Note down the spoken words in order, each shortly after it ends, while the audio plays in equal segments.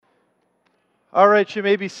All right, you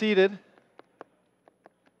may be seated.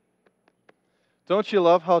 Don't you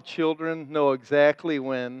love how children know exactly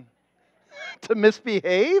when to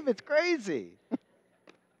misbehave? It's crazy.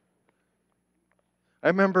 I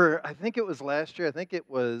remember, I think it was last year,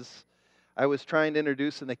 I was trying to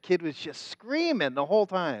introduce, and the kid was just screaming the whole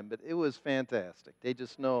time, but it was fantastic. They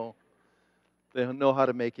know how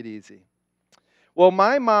to make it easy. Well,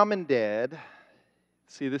 my mom and dad,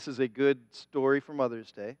 see, this is a good story for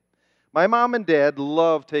Mother's Day. My mom and dad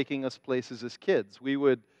loved taking us places as kids. We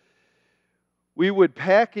would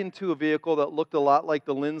pack into a vehicle that looked a lot like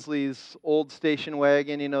the Lindsley's old station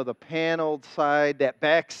wagon, the paneled side, that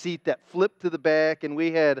back seat that flipped to the back. And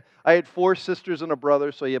I had four sisters and a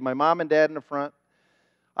brother, so you had my mom and dad in the front.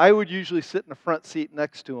 I would usually sit in the front seat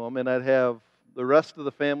next to them, and I'd have the rest of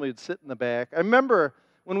the family would sit in the back. I remember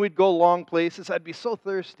when we'd go long places, I'd be so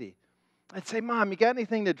thirsty. I'd say, Mom, you got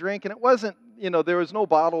anything to drink? And it wasn't, there was no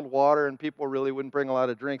bottled water, and people really wouldn't bring a lot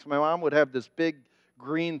of drinks. My mom would have this big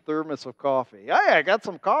green thermos of coffee. Hey, I got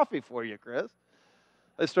some coffee for you, Chris.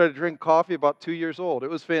 I started drinking coffee about 2 years old. It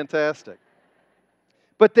was fantastic.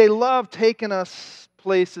 But they loved taking us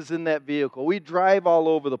places in that vehicle. We'd drive all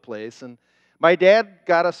over the place, and my dad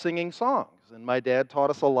got us singing songs, and my dad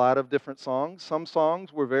taught us a lot of different songs. Some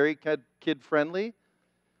songs were very kid-friendly.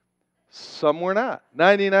 Some were not.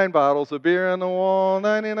 99 bottles of beer on the wall,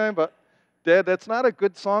 99 but Dad, that's not a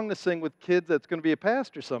good song to sing with kids that's going to be a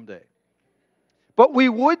pastor someday. But we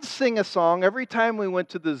would sing a song every time we went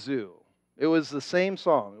to the zoo. It was the same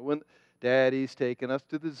song. When Daddy's taking us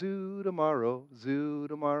to the zoo tomorrow, zoo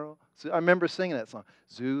tomorrow. I remember singing that song.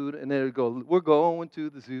 Zoo, and then it would go, we're going to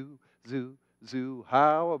the zoo, zoo, zoo.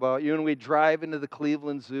 How about you? And we'd drive into the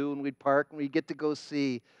Cleveland Zoo, and we'd park, and we'd get to go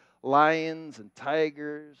see lions and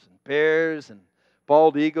tigers and bears and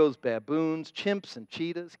bald eagles, baboons, chimps and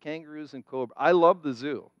cheetahs, kangaroos and cobras. I loved the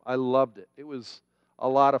zoo. I loved it. It was a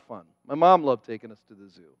lot of fun. My mom loved taking us to the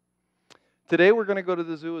zoo. Today we're going to go to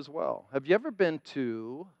the zoo as well. Have you ever been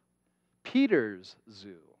to Peter's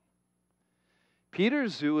Zoo?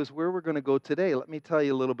 Peter's Zoo is where we're going to go today. Let me tell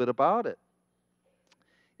you a little bit about it.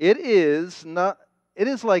 It is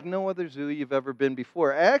like no other zoo you've ever been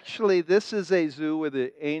before. Actually, this is a zoo where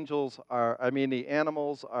the animals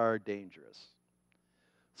are dangerous.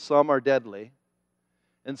 Some are deadly,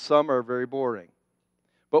 and some are very boring.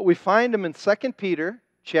 But we find them in 2 Peter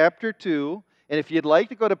chapter 2. And if you'd like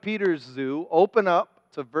to go to Peter's Zoo, open up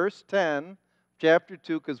to verse 10, chapter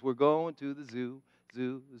 2, because we're going to the zoo,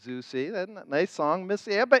 zoo, zoo. See, that's a nice song,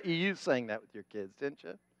 Missy. I bet you sang that with your kids, didn't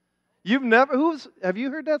you? Have you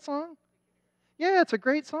heard that song? Yeah, it's a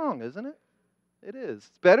great song, isn't it? It is.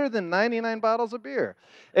 It's better than 99 bottles of beer.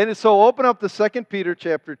 And so open up to 2 Peter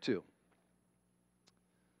chapter 2,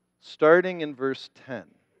 starting in verse 10.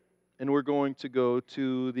 And we're going to go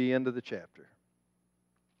to the end of the chapter.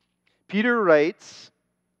 Peter writes,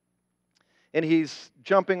 and he's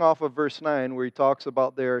jumping off of verse 9 where he talks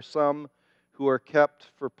about there are some who are kept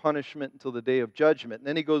for punishment until the day of judgment. And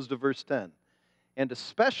then he goes to verse 10. And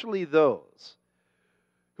especially those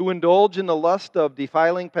who indulge in the lust of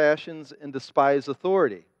defiling passions and despise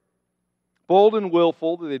authority. Bold and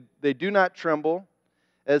willful, they do not tremble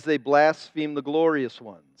as they blaspheme the glorious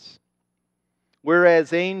ones.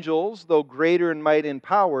 Whereas angels, though greater in might and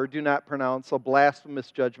power, do not pronounce a blasphemous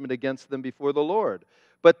judgment against them before the Lord.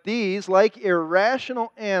 But these, like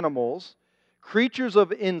irrational animals, creatures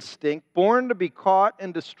of instinct, born to be caught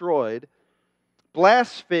and destroyed,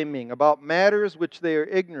 blaspheming about matters which they are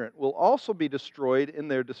ignorant, will also be destroyed in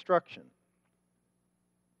their destruction,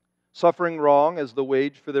 suffering wrong as the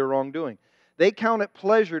wage for their wrongdoing. They count it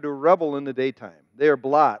pleasure to revel in the daytime. They are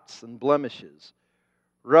blots and blemishes,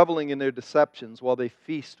 reveling in their deceptions while they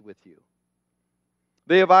feast with you.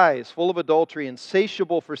 They have eyes full of adultery,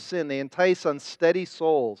 insatiable for sin. They entice unsteady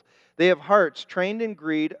souls. They have hearts trained in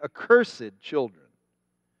greed, accursed children.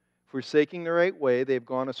 Forsaking the right way, they have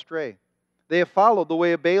gone astray. They have followed the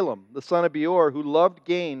way of Balaam, the son of Beor, who loved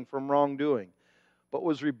gain from wrongdoing, but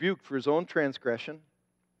was rebuked for his own transgression.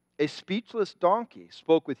 A speechless donkey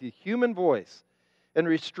spoke with a human voice and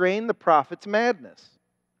restrained the prophet's madness.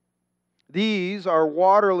 These are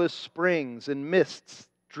waterless springs and mists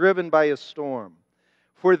driven by a storm.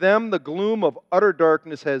 For them the gloom of utter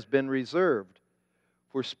darkness has been reserved.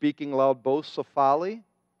 For speaking loud boasts of folly,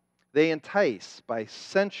 they entice by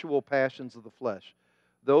sensual passions of the flesh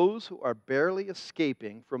those who are barely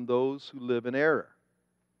escaping from those who live in error.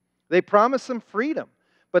 They promise them freedom,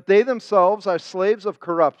 but they themselves are slaves of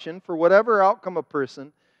corruption. For whatever outcome a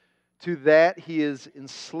person, to that he is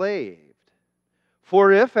enslaved.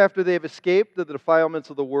 For if, after they have escaped the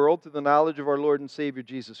defilements of the world through the knowledge of our Lord and Savior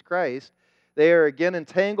Jesus Christ, They are again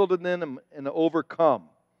entangled in them and overcome.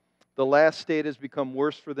 The last state has become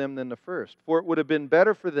worse for them than the first. For it would have been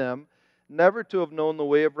better for them never to have known the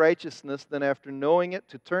way of righteousness than after knowing it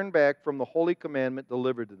to turn back from the holy commandment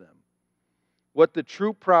delivered to them. What the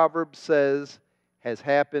true proverb says has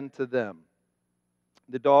happened to them.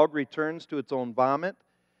 The dog returns to its own vomit,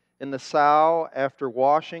 and the sow, after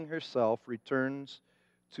washing herself, returns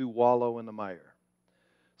to wallow in the mire.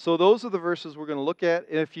 So those are the verses we're going to look at.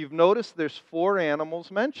 And if you've noticed, there's 4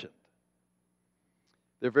 animals mentioned.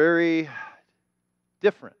 They're very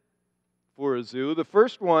different for a zoo. The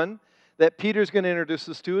first one that Peter's going to introduce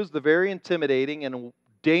us to is the very intimidating and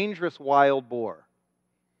dangerous wild boar.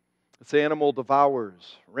 This animal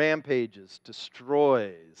devours, rampages,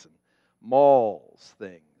 destroys, and mauls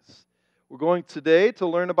things. We're going today to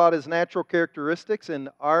learn about his natural characteristics, and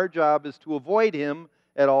our job is to avoid him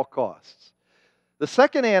at all costs. The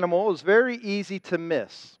second animal is very easy to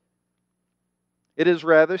miss. It is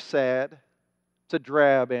rather sad. It's a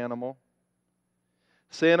drab animal.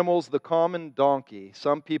 This animal's the common donkey.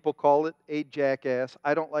 Some people call it a jackass.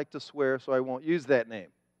 I don't like to swear, so I won't use that name.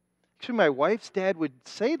 Actually, my wife's dad would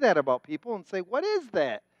say that about people and say, "What is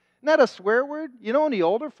that? Isn't that a swear word?" You know, and the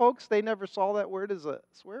older folks, they never saw that word as a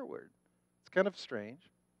swear word. It's kind of strange.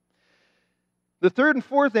 The third and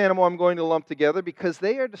fourth animal I'm going to lump together because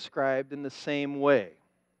they are described in the same way.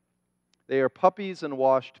 They are puppies and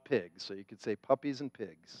washed pigs. So you could say puppies and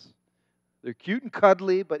pigs. They're cute and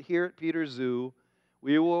cuddly, but here at Peter's Zoo,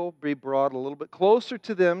 we will be brought a little bit closer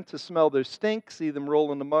to them to smell their stink, see them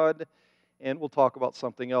roll in the mud, and we'll talk about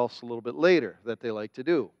something else a little bit later that they like to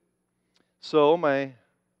do. So my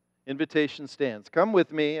invitation stands. Come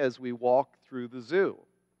with me as we walk through the zoo.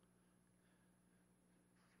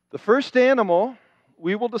 The first animal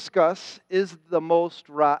we will discuss is the most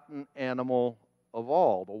rotten animal of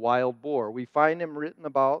all, the wild boar. We find him written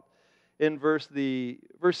about in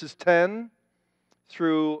verses 10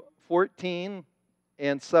 through 14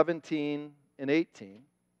 and 17 and 18.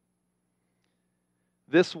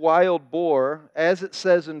 This wild boar, as it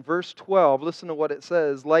says in verse 12, listen to what it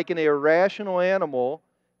says, like an irrational animal,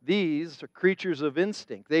 these are creatures of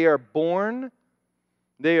instinct. They are born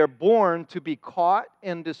to be caught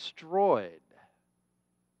and destroyed.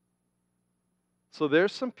 So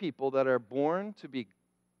there's some people that are born to be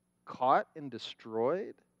caught and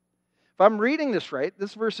destroyed. If I'm reading this right,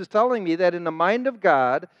 this verse is telling me that in the mind of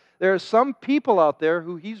God, there are some people out there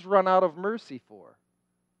who He's run out of mercy for.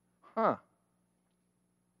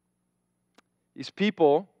 These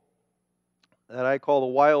people that I call the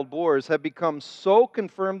wild boars have become so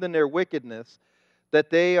confirmed in their wickedness that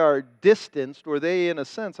they are distanced, or they, in a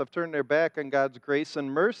sense, have turned their back on God's grace and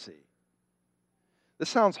mercy. This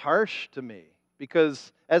sounds harsh to me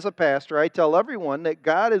because as a pastor, I tell everyone that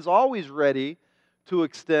God is always ready to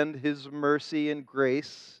extend His mercy and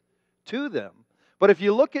grace to them. But if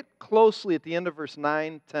you look at closely at the end of verse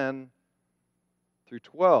 9, 10 through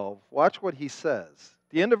 12, watch what he says.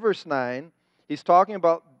 At the end of verse 9, he's talking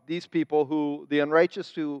about these people the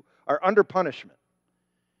unrighteous who are under punishment.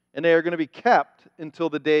 And they are going to be kept until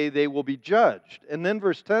the day they will be judged. And then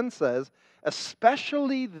verse 10 says,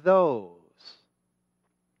 especially those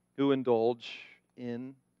who indulge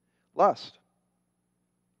in lust.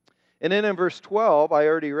 And then in verse 12, I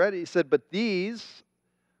already read it, he said, but these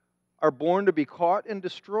are born to be caught and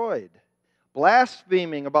destroyed.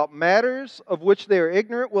 Blaspheming about matters of which they are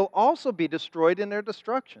ignorant will also be destroyed in their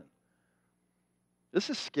destruction. This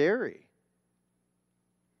is scary.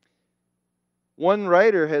 One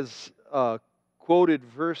writer has quoted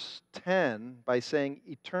verse 10 by saying,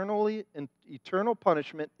 eternal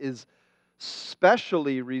punishment is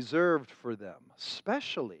specially reserved for them.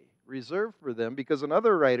 Specially reserved for them, because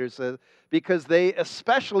another writer says, because they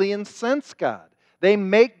especially incense God. They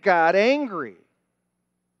make God angry.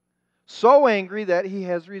 So angry that He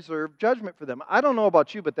has reserved judgment for them. I don't know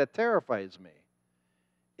about you, but that terrifies me.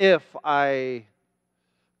 If I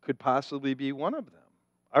could possibly be one of them.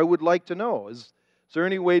 I would like to know. Is there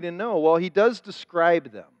any way to know? Well, he does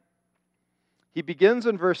describe them. He begins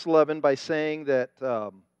in verse 11 by saying that,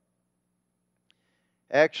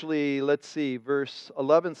 verse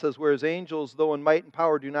 11 says, whereas angels, though in might and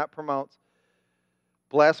power, do not pronounce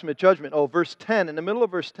blasphemous judgment. Verse 10, in the middle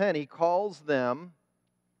of verse 10, he calls them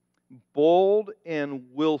bold and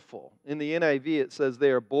willful. In the NIV, it says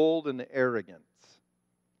they are bold and arrogant.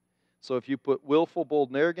 So if you put willful, bold,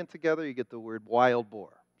 and arrogant together, you get the word wild boar.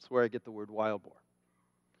 That's where I get the word wild boar.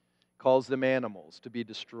 Calls them animals to be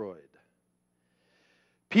destroyed.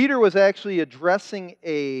 Peter was actually addressing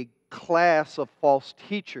a class of false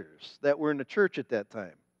teachers that were in the church at that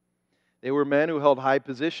time. They were men who held high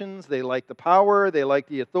positions. They liked the power, they liked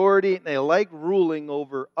the authority, and they liked ruling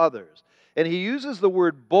over others. And he uses the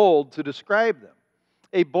word bold to describe them.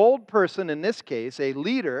 A bold person, in this case, a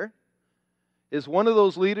leader, is one of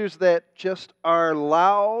those leaders that just are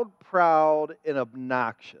loud, proud, and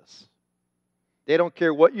obnoxious. They don't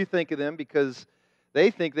care what you think of them because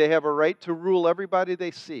they think they have a right to rule everybody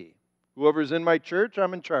they see. Whoever's in my church,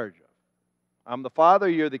 I'm in charge of. I'm the father,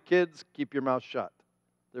 you're the kids, keep your mouth shut.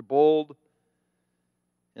 They're bold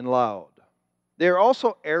and loud. They are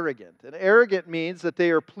also arrogant. And arrogant means that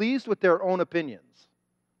they are pleased with their own opinions.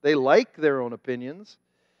 They like their own opinions.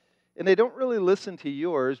 And they don't really listen to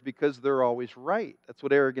yours because they're always right. That's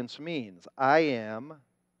what arrogance means. I am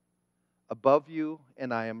above you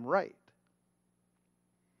and I am right.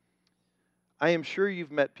 I am sure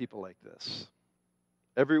you've met people like this.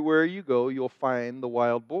 Everywhere you go, you'll find the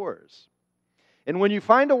wild boars. And when you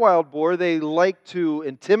find a wild boar, they like to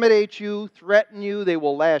intimidate you, threaten you. They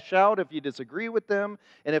will lash out if you disagree with them.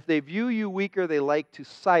 And if they view you weaker, they like to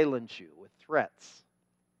silence you with threats.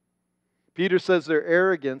 Peter says their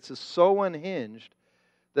arrogance is so unhinged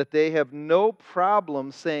that they have no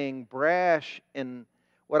problem saying brash and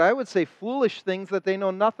what I would say foolish things that they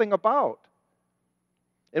know nothing about.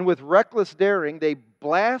 And with reckless daring, they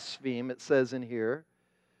blaspheme, it says in here,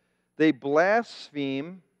 they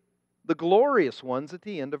blaspheme the glorious ones at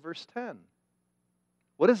the end of verse 10.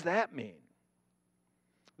 What does that mean?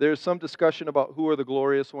 There's some discussion about who are the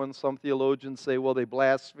glorious ones. Some theologians say, well, they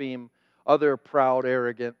blaspheme other proud,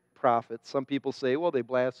 arrogant prophets. Some people say, well, they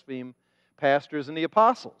blaspheme pastors and the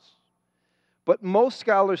apostles. But most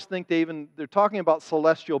scholars think they're talking about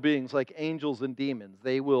celestial beings like angels and demons.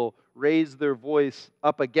 They will raise their voice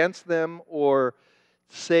up against them or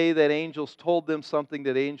say that angels told them something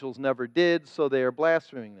that angels never did, so they are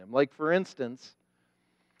blaspheming them. Like, for instance,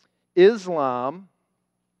 Islam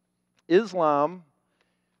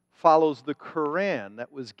follows the Quran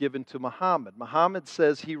that was given to Muhammad. Muhammad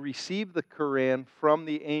says he received the Quran from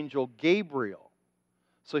the angel Gabriel.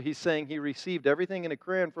 So he's saying he received everything in the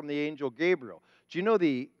Quran from the angel Gabriel. Do you know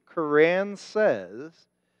the Quran says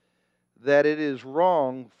that it is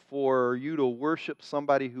wrong for you to worship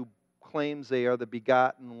somebody who claims they are the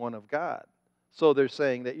begotten one of God? So they're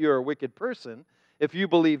saying that you're a wicked person if you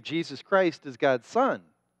believe Jesus Christ is God's son.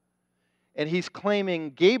 And he's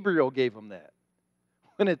claiming Gabriel gave him that.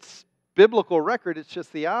 When it's biblical record, it's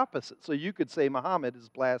just the opposite. So you could say Muhammad has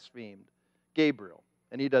blasphemed Gabriel,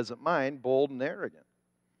 and he doesn't mind, bold and arrogant.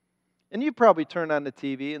 And you've probably turned on the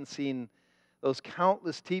TV and seen those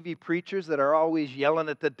countless TV preachers that are always yelling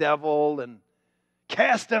at the devil and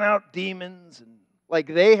casting out demons, and like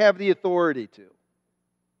they have the authority to.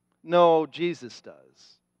 No, Jesus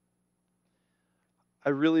does. I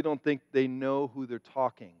really don't think they know who they're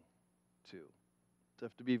talking to. So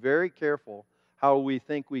have to be very careful how we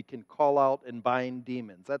think we can call out and bind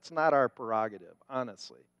demons. That's not our prerogative,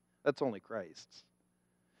 honestly. That's only Christ's.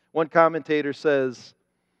 One commentator says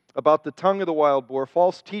about the tongue of the wild boar,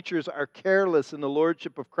 false teachers are careless in the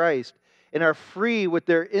lordship of Christ and are free with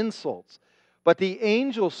their insults. But the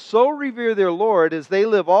angels so revere their Lord as they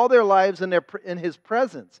live all their lives in His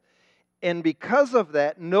presence. And because of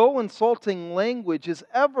that, no insulting language is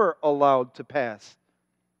ever allowed to pass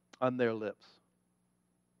on their lips.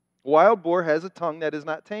 A wild boar has a tongue that is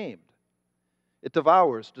not tamed. It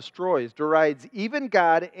devours, destroys, derides even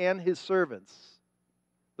God and His servants,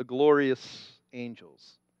 the glorious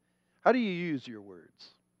angels. How do you use your words?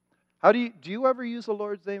 Do you ever use the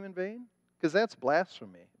Lord's name in vain? Because that's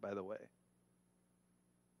blasphemy, by the way.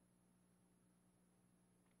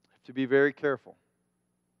 Have to be very careful.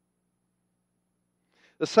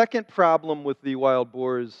 The second problem with the wild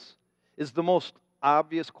boars is the most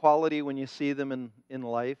obvious quality when you see them in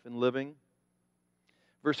life and living.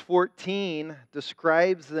 Verse 14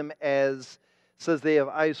 describes them as, says they have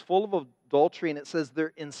eyes full of adultery, and it says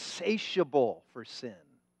they're insatiable for sin.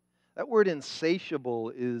 That word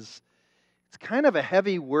insatiable it's kind of a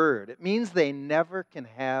heavy word. It means they never can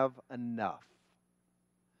have enough.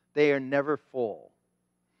 They are never full.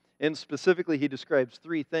 And specifically, he describes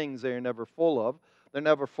three things they are never full of. They're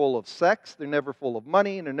never full of sex, they're never full of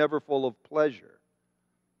money, and they're never full of pleasure.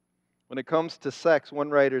 When it comes to sex, one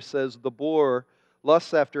writer says, the boar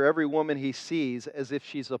lusts after every woman he sees as if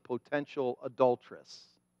she's a potential adulteress.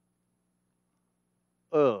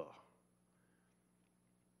 Ugh.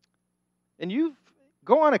 And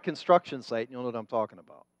go on a construction site and you'll know what I'm talking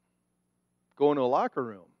about. Go into a locker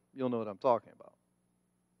room, you'll know what I'm talking about.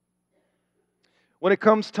 When it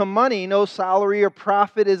comes to money, no salary or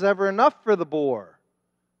profit is ever enough for the boar.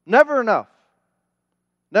 Never enough.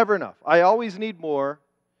 Never enough. I always need more.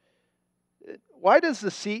 Why does the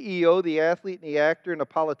CEO, the athlete, and the actor, and the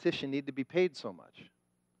politician need to be paid so much?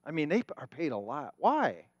 I mean, they are paid a lot.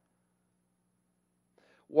 Why?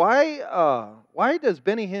 Why does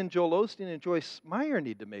Benny Hinn, Joel Osteen, and Joyce Meyer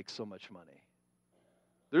need to make so much money?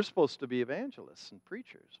 They're supposed to be evangelists and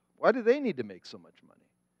preachers. Why do they need to make so much money?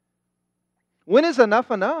 When is enough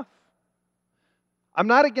enough? I'm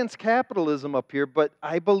not against capitalism up here, but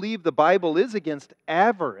I believe the Bible is against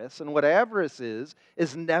avarice. And what avarice is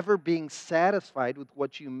never being satisfied with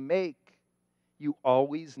what you make. You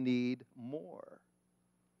always need more.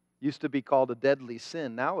 Used to be called a deadly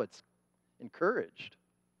sin. Now it's encouraged.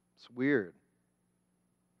 It's weird.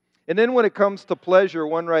 And then when it comes to pleasure,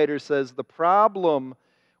 one writer says the problem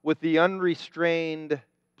with the unrestrained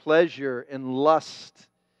pleasure and lust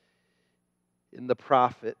in the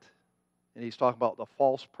prophet, and he's talking about the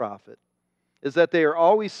false prophet, is that they are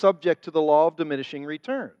always subject to the law of diminishing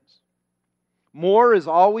returns. More is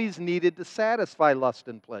always needed to satisfy lust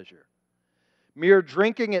and pleasure. Mere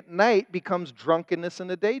drinking at night becomes drunkenness in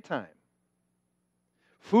the daytime.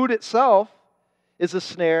 Food itself is a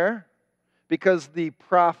snare because the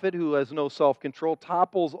prophet, who has no self-control,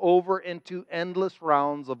 topples over into endless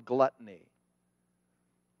rounds of gluttony.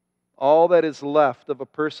 All that is left of a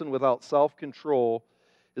person without self-control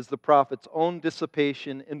is the prophet's own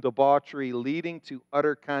dissipation and debauchery, leading to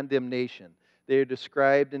utter condemnation. They are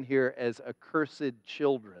described in here as accursed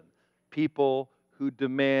children, people who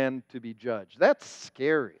demand to be judged. That's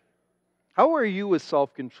scary. How are you with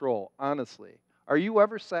self-control, honestly? Are you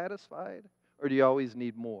ever satisfied, or do you always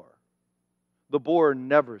need more? The poor are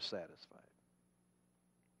never satisfied.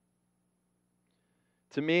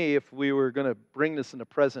 To me, if we were going to bring this in the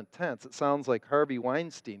present tense, it sounds like Harvey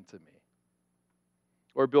Weinstein to me,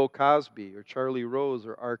 or Bill Cosby, or Charlie Rose,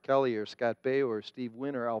 or R. Kelly, or Scott Baio, or Steve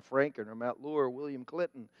Wynn, or Al Franken, or Matt Lauer, or William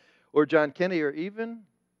Clinton, or John Kennedy, or even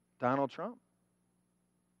Donald Trump.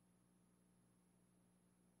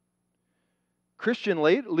 Christian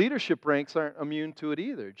leadership ranks aren't immune to it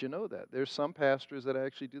either. Did you know that? There's some pastors that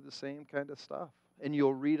actually do the same kind of stuff. And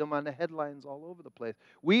you'll read them on the headlines all over the place.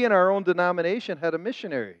 We in our own denomination had a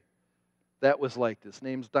missionary that was like this. His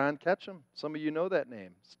name's Don Ketchum. Some of you know that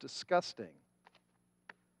name. It's disgusting.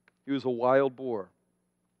 He was a wild boar.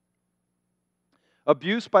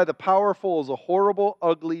 Abuse by the powerful is a horrible,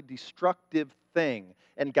 ugly, destructive thing.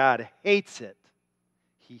 And God hates it.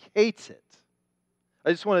 He hates it.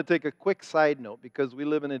 I just want to take a quick side note because we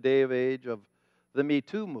live in a day of age of the Me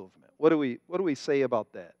Too movement. What do we say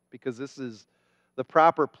about that? Because this is the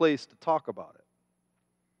proper place to talk about it.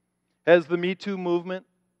 Has the Me Too movement,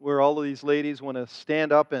 where all of these ladies want to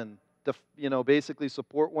stand up and basically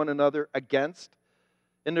support one another against,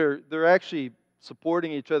 and they're actually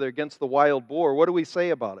supporting each other against the wild boar. What do we say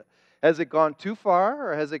about it? Has it gone too far,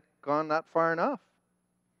 or has it gone not far enough?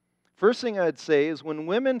 First thing I'd say is when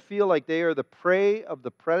women feel like they are the prey of the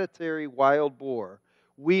predatory wild boar,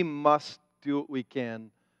 we must do what we can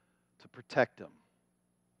to protect them.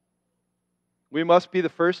 We must be the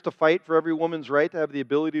first to fight for every woman's right to have the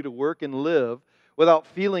ability to work and live without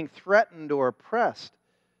feeling threatened or oppressed.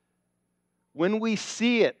 When we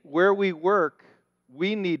see it where we work,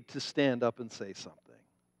 we need to stand up and say something.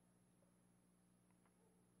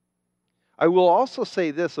 I will also say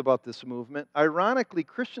this about this movement. Ironically,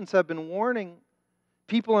 Christians have been warning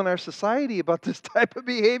people in our society about this type of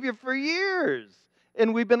behavior for years,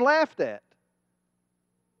 and we've been laughed at.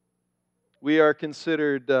 We are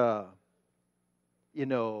considered,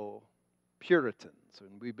 Puritans,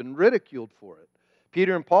 and we've been ridiculed for it.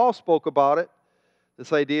 Peter and Paul spoke about it,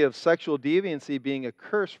 this idea of sexual deviancy being a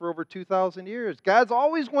curse for over 2,000 years. God's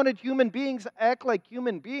always wanted human beings to act like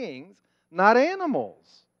human beings, not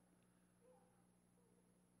animals.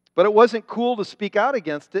 But it wasn't cool to speak out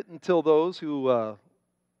against it until those who,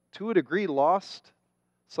 to a degree, lost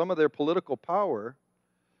some of their political power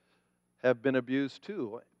have been abused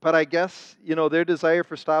too. But I guess, their desire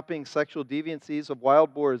for stopping sexual deviancies of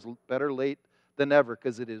wild boar is better late than never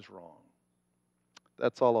because it is wrong.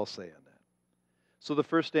 That's all I'll say on that. So the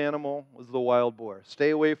first animal was the wild boar. Stay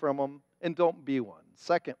away from them and don't be one.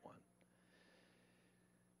 Second one.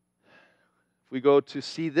 We go to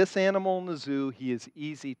see this animal in the zoo, he is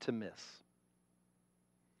easy to miss.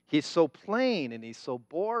 He's so plain and he's so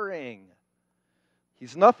boring.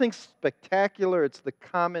 He's nothing spectacular. It's the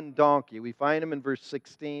common donkey. We find him in verse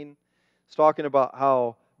 16. It's talking about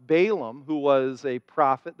how Balaam, who was a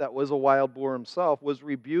prophet that was a wild boar himself, was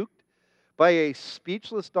rebuked by a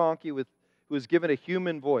speechless donkey who was given a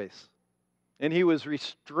human voice. And he was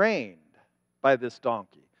restrained by this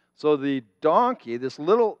donkey. So the donkey, this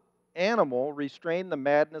little animal, restrained the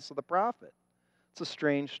madness of the prophet. It's a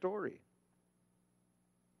strange story.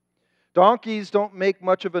 Donkeys don't make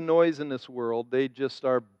much of a noise in this world. They just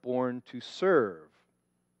are born to serve.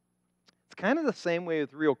 It's kind of the same way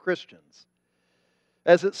with real Christians.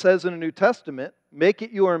 As it says in the New Testament, make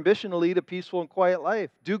it your ambition to lead a peaceful and quiet life.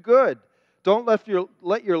 Do good. Don't let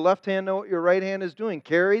your left hand know what your right hand is doing.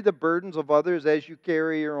 Carry the burdens of others as you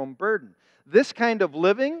carry your own burden. This kind of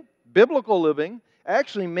living, biblical living,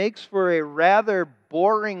 actually makes for a rather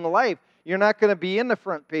boring life. You're not going to be in the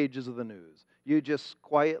front pages of the news. You just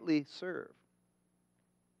quietly serve.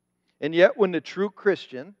 And yet, when the true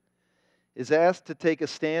Christian is asked to take a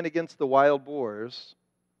stand against the wild boars,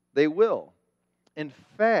 they will. In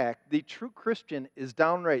fact, the true Christian is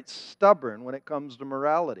downright stubborn when it comes to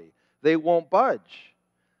morality. They won't budge.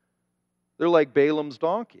 They're like Balaam's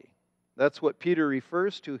donkey. That's what Peter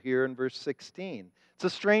refers to here in verse 16. It's a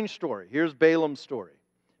strange story. Here's Balaam's story.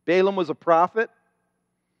 Balaam was a prophet.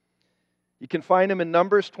 You can find him in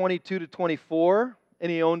Numbers 22 to 24,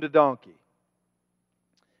 and he owned a donkey.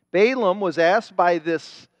 Balaam was asked by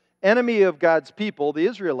this enemy of God's people, the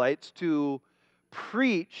Israelites, to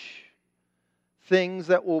preach things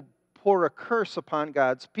that will pour a curse upon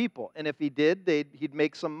God's people. And if he did, he'd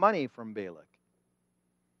make some money from Balak.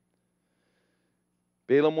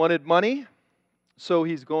 Balaam wanted money, so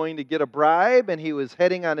he's going to get a bribe, and he was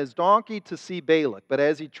heading on his donkey to see Balak. But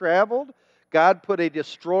as he traveled, God put a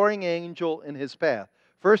destroying angel in his path.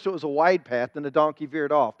 First, it was a wide path, and the donkey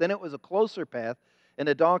veered off. Then it was a closer path, and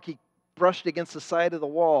the donkey brushed against the side of the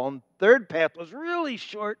wall. And the third path was really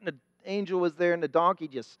short, and the angel was there, and the donkey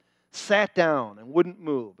just sat down and wouldn't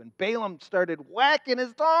move. And Balaam started whacking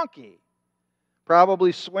his donkey,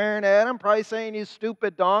 probably swearing at him, probably saying, "You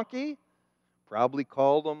stupid donkey." Probably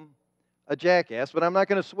called him a jackass, but I'm not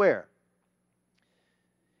going to swear.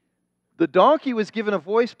 The donkey was given a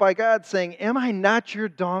voice by God saying, "Am I not your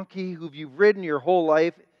donkey who you've ridden your whole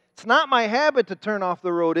life? It's not my habit to turn off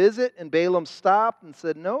the road, is it?" And Balaam stopped and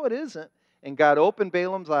said, "No, it isn't." And God opened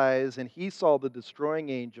Balaam's eyes, and he saw the destroying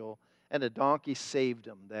angel, and the donkey saved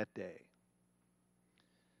him that day.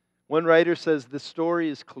 One writer says the story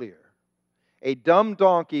is clear. A dumb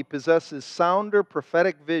donkey possesses sounder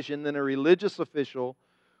prophetic vision than a religious official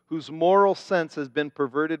whose moral sense has been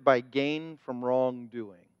perverted by gain from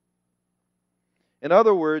wrongdoing. In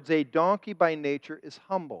other words, a donkey by nature is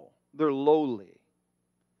humble. They're lowly.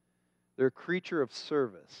 They're a creature of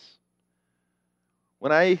service.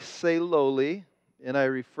 When I say lowly, and I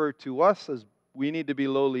refer to us as we need to be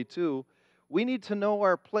lowly too, we need to know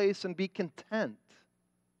our place and be content.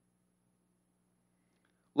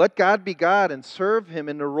 Let God be God and serve Him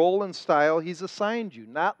in the role and style He's assigned you,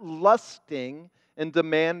 not lusting and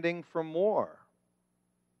demanding for more.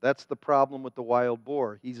 That's the problem with the wild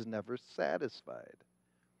boar. He's never satisfied.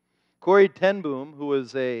 Corrie ten Boom, who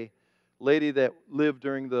was a lady that lived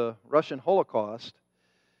during the Russian Holocaust,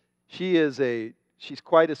 she's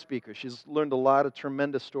quite a speaker. She's learned a lot of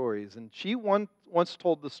tremendous stories. And she once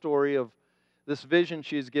told the story of this vision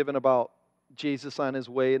she's given about Jesus on his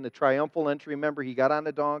way in the triumphal entry. Remember, he got on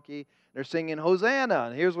a donkey. They're singing Hosanna.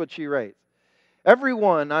 And here's what she writes.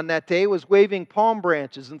 Everyone on that day was waving palm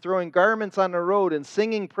branches and throwing garments on the road and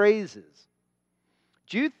singing praises.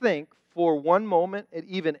 Do you think for one moment it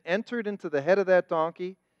even entered into the head of that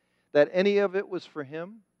donkey that any of it was for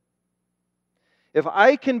him? If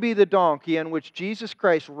I can be the donkey on which Jesus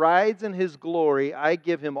Christ rides in His glory, I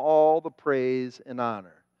give Him all the praise and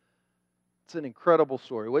honor. It's an incredible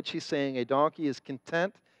story. What she's saying, a donkey is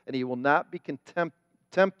content, and he will not be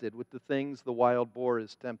tempted with the things the wild boar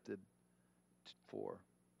is tempted for.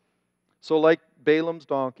 So like Balaam's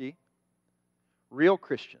donkey, real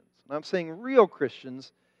Christians, and I'm saying real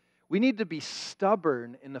Christians, we need to be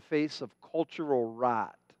stubborn in the face of cultural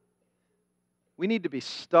rot. We need to be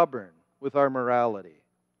stubborn with our morality.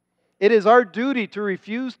 It is our duty to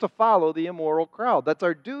refuse to follow the immoral crowd. That's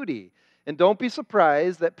our duty. And don't be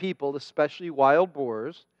surprised that people, especially wild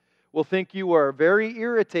boars, will think you are very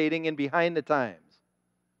irritating and behind the times.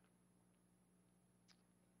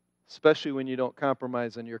 Especially when you don't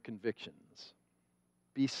compromise on your convictions.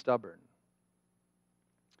 Be stubborn.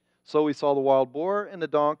 So we saw the wild boar and the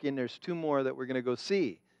donkey, and there's two more that we're going to go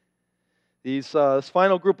see. This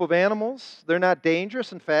final group of animals, they're not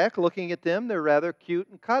dangerous. In fact, looking at them, they're rather cute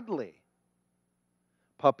and cuddly.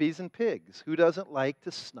 Puppies and pigs. Who doesn't like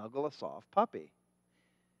to snuggle a soft puppy?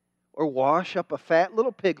 Or wash up a fat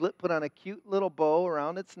little piglet, put on a cute little bow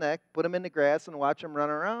around its neck, put them in the grass and watch them run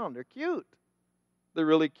around. They're cute. They're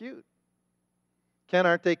really cute. Ken,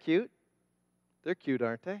 aren't they cute? They're cute,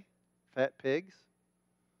 aren't they? Fat pigs.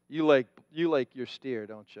 You like your steer,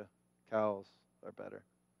 don't you? Cows are better.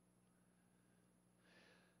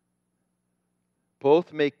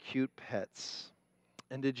 Both make cute pets.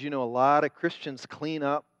 And did you know a lot of Christians clean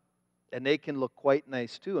up, and they can look quite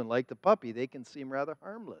nice too. And like the puppy, they can seem rather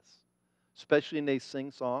harmless, especially when they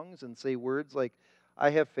sing songs and say words like, I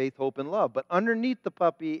have faith, hope, and love. But underneath the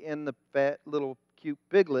puppy and the fat little cute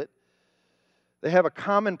piglet, they have a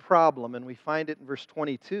common problem, and we find it in verse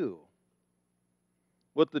 22.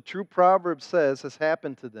 What the true proverb says has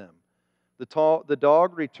happened to them. The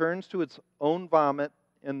dog returns to its own vomit,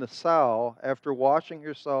 and the sow, after washing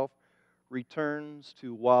herself, returns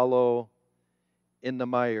to wallow in the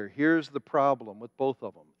mire. Here's the problem with both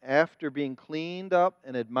of them. After being cleaned up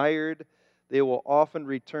and admired, they will often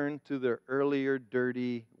return to their earlier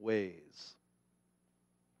dirty ways.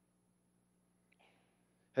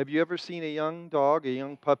 Have you ever seen a young dog, a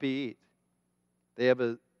young puppy eat? They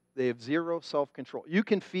have zero self-control. You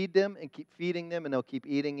can feed them and keep feeding them, and they'll keep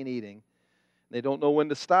eating and eating. They don't know when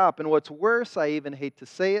to stop. And what's worse, I even hate to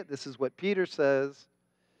say it, this is what Peter says.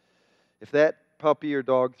 If that puppy or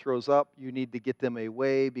dog throws up, you need to get them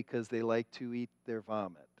away because they like to eat their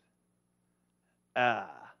vomit.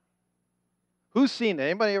 Who's seen that?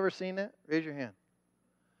 Anybody ever seen that? Raise your hand.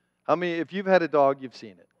 How many, if you've had a dog, you've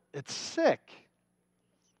seen it? It's sick.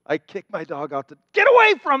 I kick my dog out to, get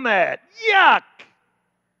away from that! Yuck!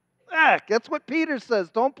 That's what Peter says.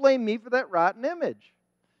 Don't blame me for that rotten image.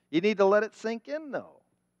 You need to let it sink in, though.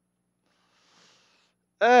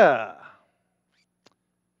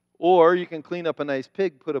 Or you can clean up a nice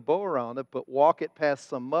pig, put a bow around it, but walk it past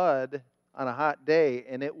some mud on a hot day,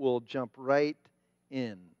 and it will jump right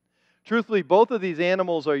in. Truthfully, both of these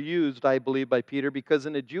animals are used, I believe, by Peter because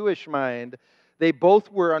in the Jewish mind, they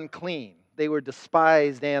both were unclean. They were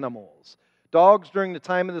despised animals. Dogs, during the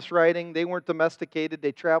time of this writing, they weren't domesticated.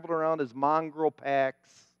 They traveled around as mongrel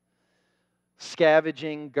packs,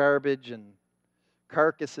 scavenging garbage and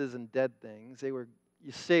carcasses and dead things. You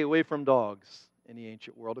stay away from dogs in the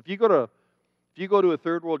ancient world. If you go to a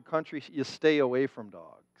third world country, you stay away from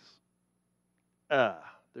dogs.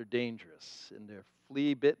 They're dangerous, and they're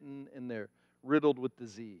flea-bitten, and they're riddled with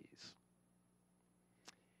disease.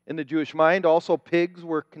 In the Jewish mind, also pigs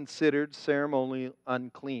were considered ceremonially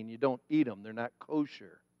unclean. You don't eat them. They're not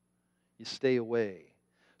kosher. You stay away.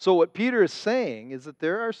 So what Peter is saying is that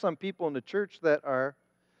there are some people in the church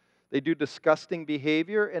they do disgusting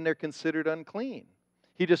behavior, and they're considered unclean.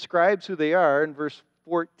 He describes who they are in verse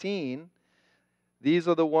 14. These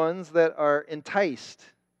are the ones that are enticed.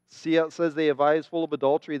 See how it says they have eyes full of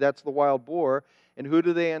adultery? That's the wild boar. And who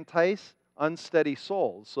do they entice? Unsteady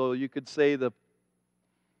souls. So you could say the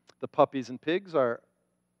puppies and pigs are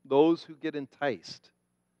those who get enticed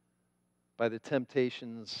by the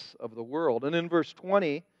temptations of the world. And in verse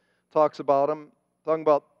 20, talks about them, talking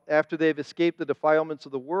about after they've escaped the defilements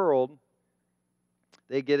of the world,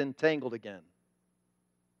 they get entangled again.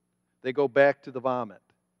 They go back to the vomit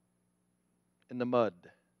in the mud.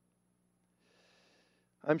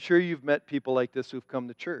 I'm sure you've met people like this who've come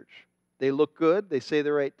to church. They look good. They say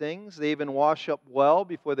the right things. They even wash up well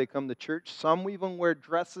before they come to church. Some even wear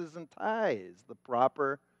dresses and ties, the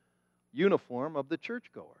proper uniform of the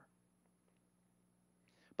churchgoer.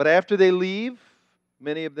 But after they leave,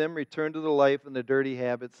 many of them return to the life and the dirty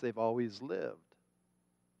habits they've always lived.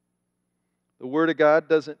 The Word of God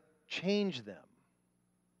doesn't change them.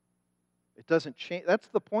 It doesn't change. That's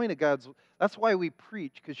the point of that's why we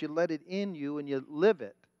preach, because you let it in you and you live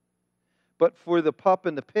it. But for the pup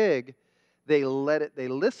and the pig, they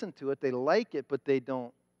listen to it, they like it, but they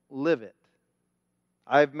don't live it.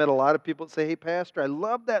 I've met a lot of people that say, hey, Pastor, I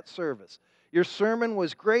love that service. Your sermon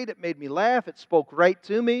was great. It made me laugh. It spoke right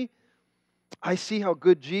to me. I see how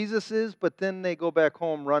good Jesus is, but then they go back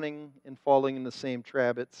home running and falling in the same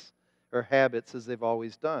habits as they've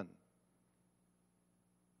always done.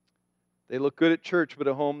 They look good at church, but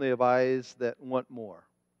at home they have eyes that want more.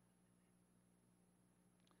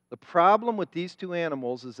 The problem with these two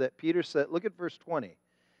animals is that Peter said, look at verse 20.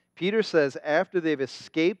 Peter says, after they've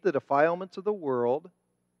escaped the defilements of the world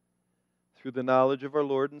through the knowledge of our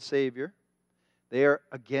Lord and Savior, they are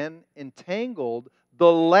again entangled.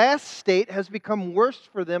 The last state has become worse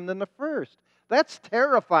for them than the first. That's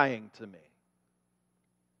terrifying to me.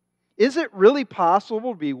 Is it really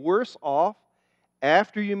possible to be worse off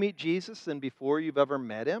after you meet Jesus than before you've ever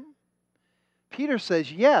met Him? Peter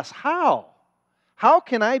says, yes. How? How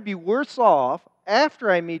can I be worse off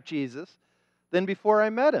after I meet Jesus than before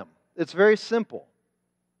I met Him? It's very simple.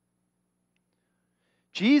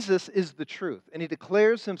 Jesus is the truth, and He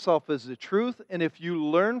declares Himself as the truth, and if you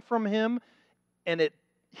learn from Him and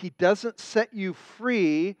He doesn't set you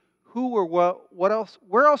free, who or what else?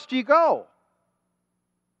 Where else do you go?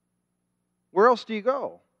 Where else do you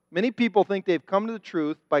go? Many people think they've come to the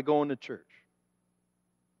truth by going to church.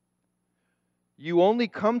 You only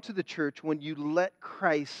come to the church when you let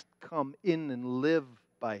Christ come in and live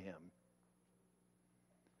by Him.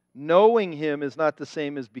 Knowing Him is not the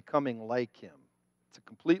same as becoming like Him. It's a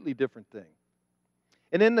completely different thing.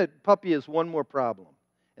 And in the puppy is one more problem,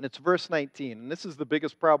 and it's verse 19. And this is the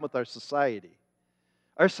biggest problem with our society.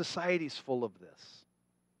 Our society's full of this.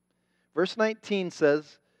 Verse 19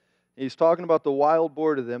 says, he's talking about the wild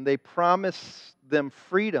boar to them. They promise them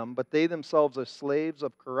freedom, but they themselves are slaves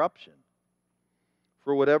of corruption.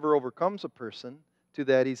 For whatever overcomes a person, to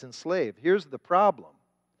that he's enslaved. Here's the problem,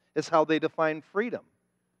 is how they define freedom.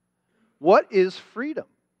 What is freedom?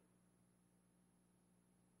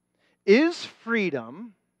 Is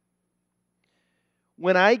freedom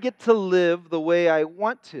when I get to live the way I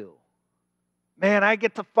want to? Man, I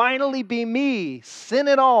get to finally be me, sin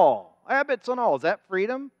and all, habits and all. Is that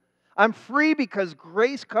freedom? I'm free because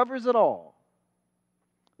grace covers it all.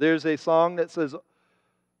 There's a song that says,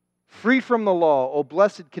 free from the law, oh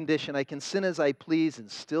blessed condition, I can sin as I please and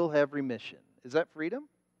still have remission. Is that freedom?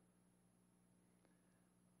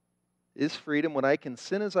 Is freedom when I can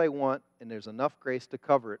sin as I want and there's enough grace to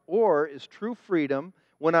cover it? Or is true freedom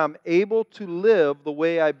when I'm able to live the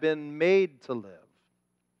way I've been made to live?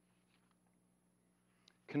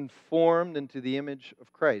 Conformed into the image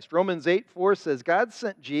of Christ. Romans 8:4 says, God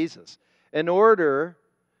sent Jesus in order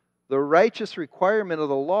the righteous requirement of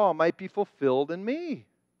the law might be fulfilled in me.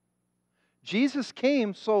 Jesus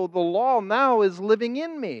came so the law now is living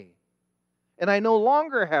in me. And I no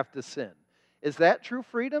longer have to sin. Is that true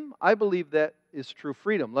freedom? I believe that is true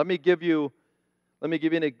freedom. Let me give you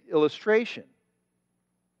an illustration.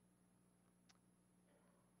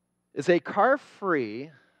 Is a car free?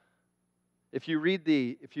 If you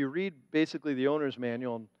read basically the owner's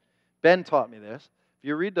manual, and Ben taught me this, if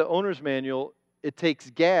you read the owner's manual, it takes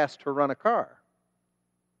gas to run a car.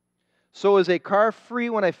 So is a car free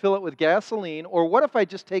when I fill it with gasoline, or what if I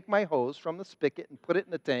just take my hose from the spigot and put it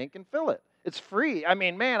in the tank and fill it? It's free. I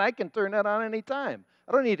mean, man, I can turn that on anytime.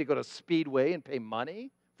 I don't need to go to Speedway and pay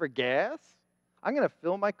money for gas. I'm going to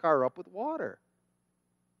fill my car up with water.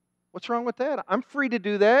 What's wrong with that? I'm free to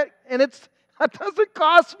do that, and it doesn't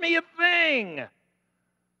cost me a thing.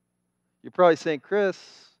 You're probably saying, Chris,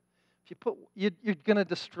 you're going to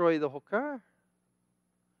destroy the whole car.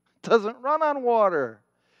 It doesn't run on water.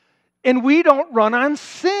 And we don't run on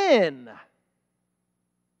sin.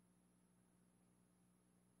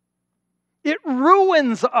 It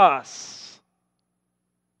ruins us.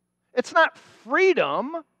 It's not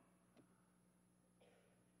freedom.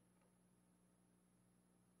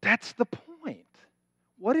 That's the point.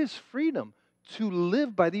 What is freedom? To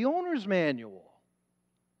live by the owner's manual.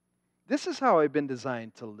 This is how I've been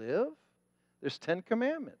designed to live. There's 10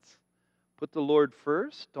 commandments. Put the Lord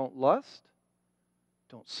first. Don't lust.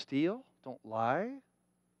 Don't steal. Don't lie.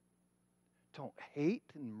 Don't hate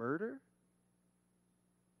and murder.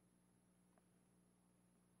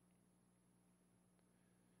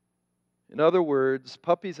 In other words,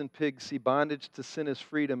 puppies and pigs see bondage to sin as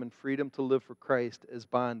freedom and freedom to live for Christ as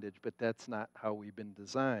bondage, but that's not how we've been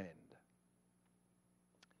designed.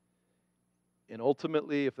 And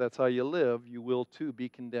ultimately, if that's how you live, you will too be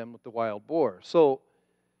condemned with the wild boar. So,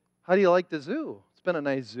 how do you like the zoo? It's been a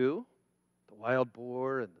nice zoo. The wild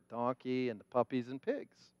boar and the donkey and the puppies and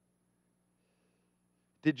pigs.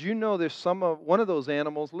 Did you know there's one of those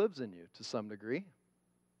animals lives in you to some degree?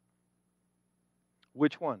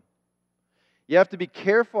 Which one? You have to be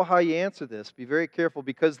careful how you answer this. Be very careful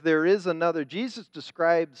because there is another. Jesus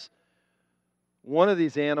describes one of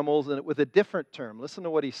these animals with a different term. Listen to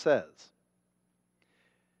what he says.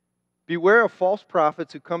 Beware of false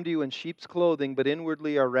prophets who come to you in sheep's clothing, but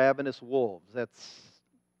inwardly are ravenous wolves. That's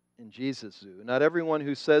in Jesus' zoo. Not everyone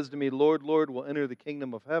who says to me, Lord, Lord, will enter the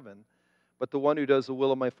kingdom of heaven, but the one who does the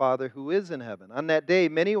will of my Father who is in heaven. On that day,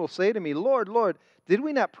 many will say to me, Lord, Lord, did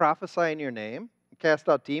we not prophesy in your name, and cast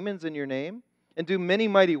out demons in your name, and do many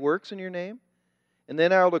mighty works in your name? And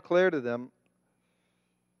then I will declare to them,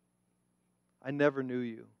 I never knew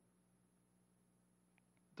you.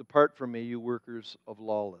 Depart from me, you workers of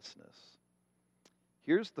lawlessness.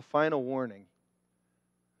 Here's the final warning.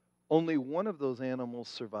 Only one of those animals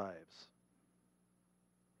survives.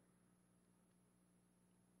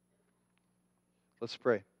 Let's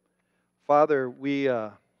pray. Father,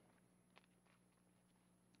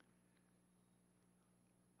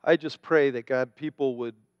 I just pray that, God, people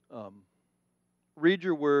would read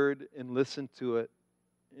your word and listen to it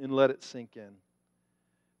and let it sink in.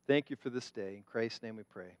 Thank you for this day. In Christ's name we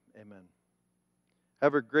pray. Amen.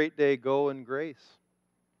 Have a great day. Go in grace.